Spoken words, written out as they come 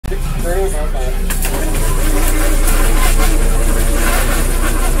It is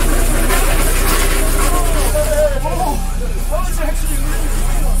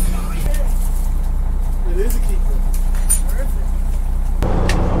a keeper.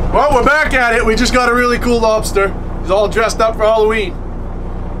 Well, we're back at it. We just got a really cool lobster. He's all dressed up for Halloween.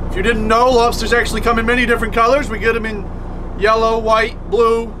 If you didn't know, lobsters actually come in many different colors. We get them in yellow, white,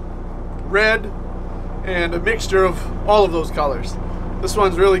 blue, red, and a mixture of all of those colors. This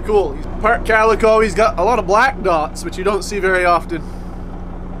one's really cool. He's part calico. He's got a lot of black dots, which you don't see very often.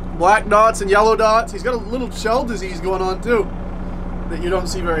 Black dots and yellow dots. He's got a little shell disease going on too that you don't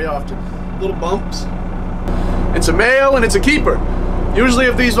see very often. Little bumps. It's a male and it's a keeper. Usually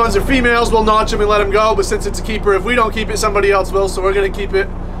if these ones are females, we'll notch them and let them go, but since it's a keeper, if we don't keep it, somebody else will, so we're going to keep it.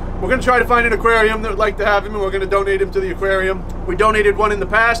 We're going to try to find an aquarium that would like to have him, and we're going to donate him to the aquarium. We donated one in the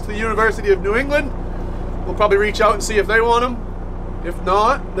past to the University of New England. We'll probably reach out and see if they want him. If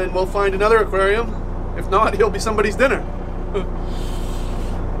not, then we'll find another aquarium. If not, he'll be somebody's dinner.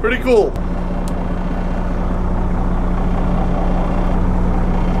 Pretty cool.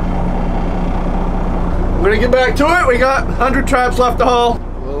 We're gonna get back to it. We got 100 traps left to haul.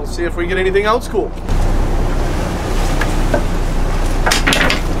 We'll see if we get anything else cool.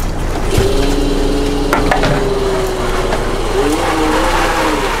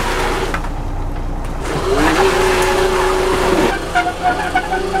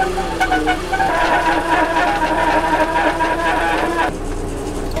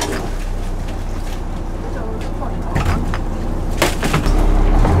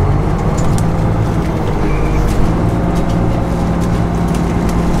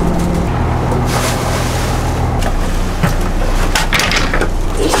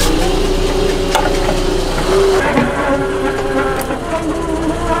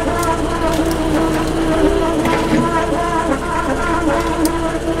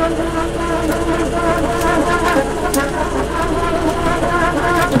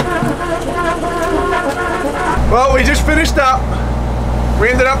 Well, we just finished up. We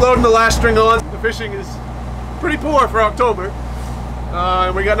ended up loading the last string on. The fishing is pretty poor for October.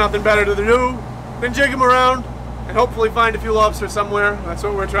 And we got nothing better to do than jig them around and hopefully find a few lobsters somewhere. That's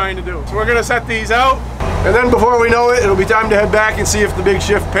what we're trying to do. So we're gonna set these out, and then before we know it, it'll be time to head back and see if the big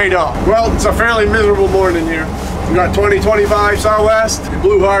shift paid off. Well, it's a fairly miserable morning here. We got 20-25 southwest. It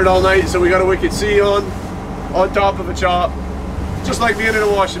blew hard all night, so we got a wicked sea on top of a chop. Just like being in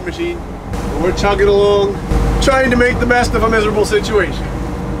a washing machine. And we're chugging along, trying to make the best of a miserable situation.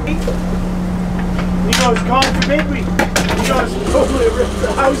 He goes, "Call for baby." He goes, "Totally ripped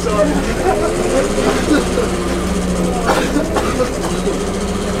the house off."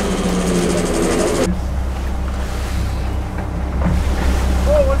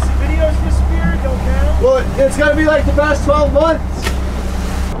 Oh, once the videos disappear, don't count? Well, it's gotta be like the past 12 months.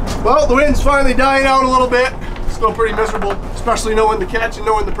 Well, the wind's finally dying out a little bit. Still pretty miserable, especially knowing the catch and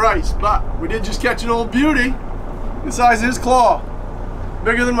knowing the price. But we did just catch an old beauty the size of his claw,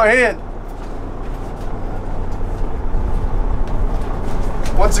 bigger than my hand.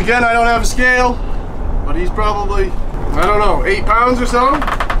 Once again, I don't have a scale, but he's probably, I don't know, 8 pounds or so.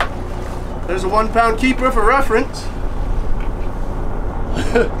 There's a 1 pound keeper for reference.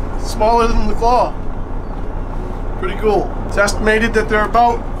 Smaller than the claw. Pretty cool. It's estimated that they're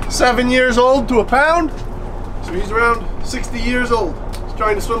about 7 years old to a pound. So he's around 60 years old. He's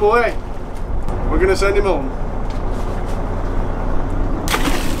trying to swim away. We're gonna send him home.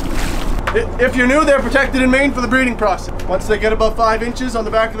 If you're new, they're protected in Maine for the breeding process. Once they get above 5 inches on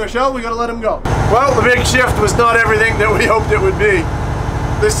the back of their shell, we gotta let them go. Well, the big shift was not everything that we hoped it would be.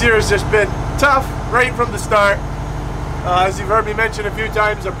 This year has just been tough right from the start. As you've heard me mention a few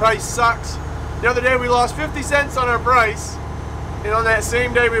times, the price sucks. The other day we lost 50 cents on our price, and on that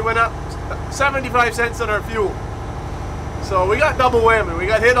same day we went up 75 cents on our fuel. So we got double whammy. We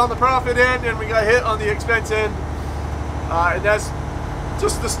got hit on the profit end and we got hit on the expense end. And that's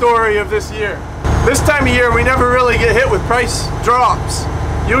just the story of this year. This time of year we never really get hit with price drops.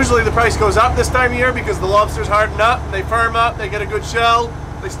 Usually the price goes up this time of year because the lobsters harden up, they firm up, they get a good shell,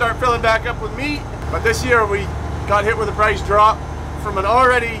 they start filling back up with meat. But this year we got hit with a price drop from an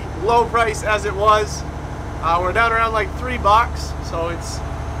already low price as it was. We're down around like $3, so it's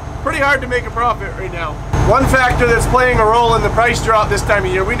pretty hard to make a profit right now. One factor that's playing a role in the price drop this time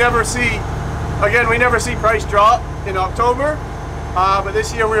of year, we never see price drop in October, but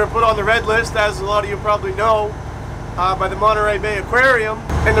this year we were put on the red list, as a lot of you probably know, by the Monterey Bay Aquarium.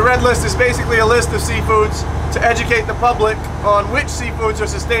 And the red list is basically a list of seafoods to educate the public on which seafoods are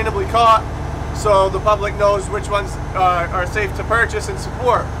sustainably caught, so the public knows which ones are safe to purchase and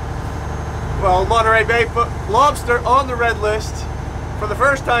support. Well, Monterey Bay put lobster on the red list for the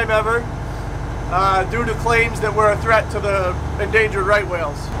first time ever due to claims that we're a threat to the endangered right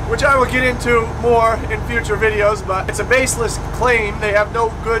whales, which I will get into more in future videos, but it's a baseless claim. They have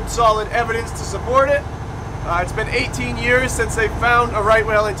no good solid evidence to support it. It's been 18 years since they found a right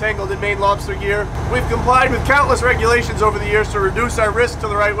whale entangled in Maine lobster gear. We've complied with countless regulations over the years to reduce our risk to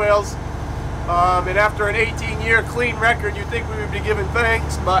the right whales. And after an 18-year clean record, you'd think we would be given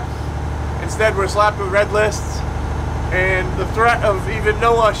thanks, but instead we're slapped with red lists and the threat of even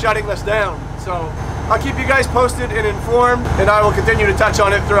NOAA shutting us down. So I'll keep you guys posted and informed, and I will continue to touch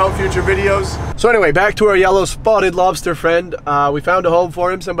on it throughout future videos. So anyway, back to our yellow spotted lobster friend. We found a home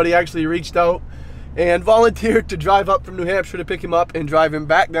for him. Somebody actually reached out and volunteered to drive up from New Hampshire to pick him up and drive him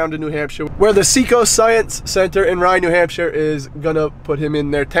back down to New Hampshire, where the Seacoast Science Center in Rye, New Hampshire is gonna put him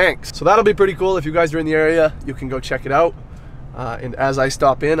in their tanks. So that'll be pretty cool. If you guys are in the area, you can go check it out. And as I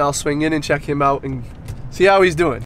stop in, I'll swing in and check him out and see how he's doing.